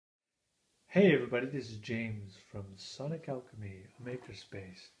Hey everybody, this is James from Sonic Alchemy, a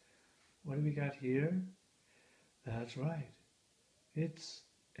Makerspace. What do we got here? That's right. It's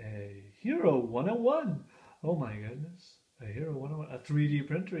a Hero 101. Oh my goodness. A Hero 101, a 3D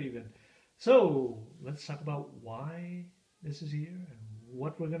printer even. So let's talk about why this is here and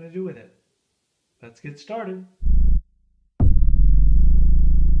what we're going to do with it. Let's get started.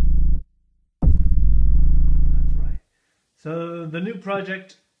 That's right. So the new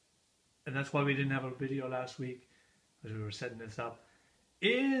project, and that's why we didn't have a video last week as we were setting this up,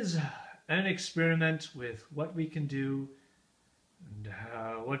 is an experiment with what we can do and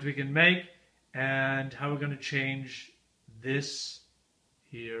what we can make and how we're going to change this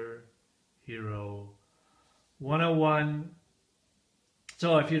here Hero 101.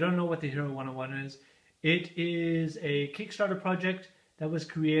 So if you don't know what the Hero 101 is, it is a Kickstarter project that was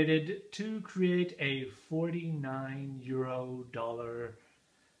created to create a $49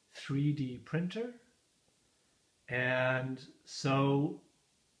 3D printer, and so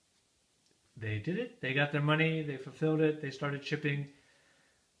they did it. They got their money, they fulfilled it, they started shipping.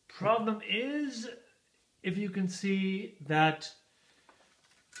 Problem is, if you can see that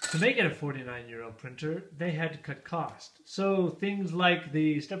to make it a €49 printer, they had to cut cost. So things like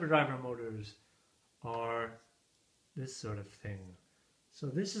the stepper driver motors are this sort of thing. So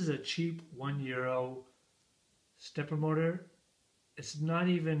this is a cheap €1 stepper motor. It's not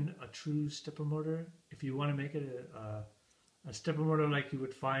even a true stepper motor. If you want to make it a stepper motor like you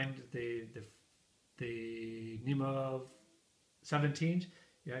would find the NEMA 17s,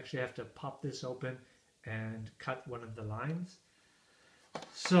 you actually have to pop this open and cut one of the lines.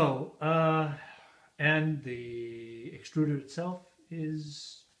 So, and the extruder itself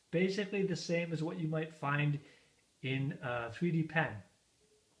is basically the same as what you might find in a 3D pen.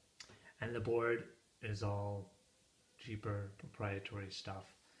 And the board is all cheaper proprietary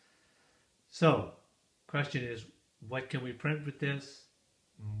stuff. So, question is, what can we print with this?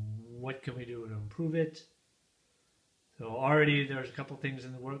 What can we do to improve it? So already there's a couple things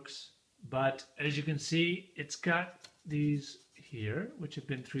in the works, but as you can see, it's got these here, which have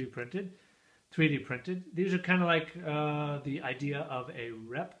been 3D printed. These are kind of like the idea of a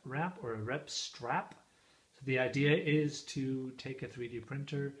rep wrap or a rep strap. So the idea is to take a 3D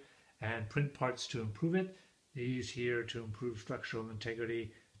printer and print parts to improve it. These here to improve structural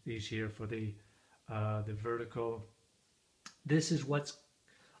integrity. These here for the vertical. This is what's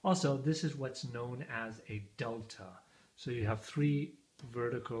known as a delta. So you have 3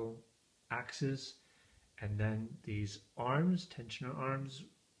 vertical axes, and then these arms, tensioner arms,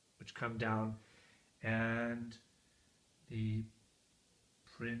 which come down, and the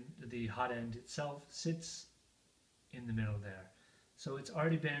hot end itself sits in the middle there. So it's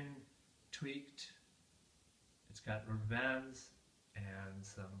already been tweaked. It's got rubber bands and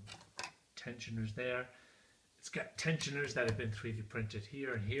some tensioners there. It's got tensioners that have been 3D printed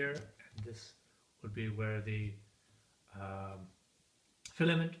here and here, and this would be where the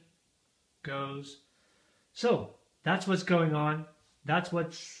filament goes. So that's what's going on. That's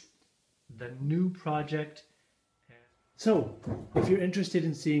what's the new project. So if you're interested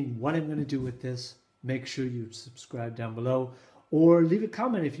in seeing what I'm going to do with this, make sure you subscribe down below, or leave a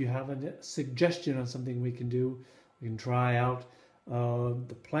comment if you have a suggestion on something we can do, we can try out.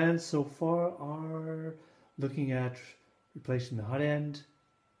 The plans so far are looking at replacing the hot end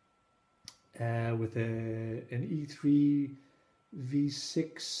with an E3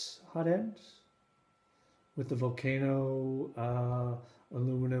 V6 hot end with the Volcano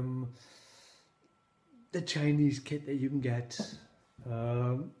aluminum, the Chinese kit that you can get.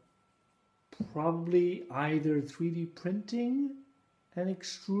 Probably either 3D printing an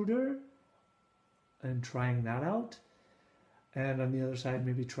extruder and trying that out, and on the other side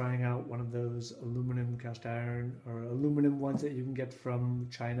maybe trying out one of those aluminum cast iron or aluminum ones that you can get from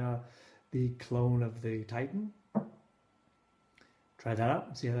China, the clone of the Titan. Try that out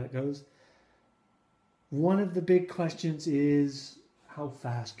and see how that goes. One of the big questions is, how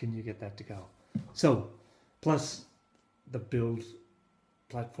fast can you get that to go? So, plus the build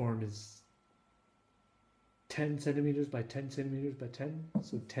platform is 10 centimeters by 10 centimeters by 10,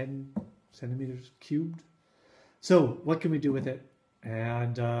 so 10 centimeters cubed. So what can we do with it?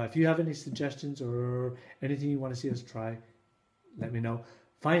 And if you have any suggestions or anything you want to see us try, let me know.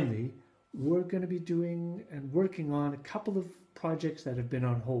 Finally, we're going to be doing and working on a couple of projects that have been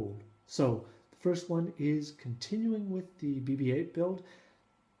on hold. So the first one is continuing with the BB-8 build.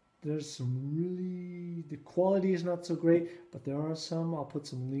 There's some really, the quality is not so great, but there are some, I'll put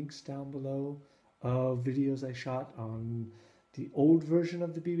some links down below of videos I shot on the old version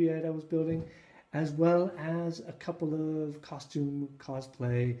of the BB-8 I was building, as well as a couple of costume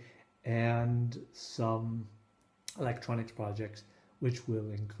cosplay and some electronics projects, which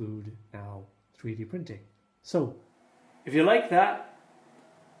will include now 3D printing. So if you like that,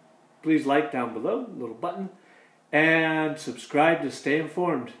 please like down below, little button, and subscribe to stay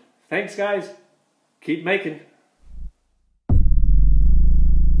informed. Thanks, guys. Keep making.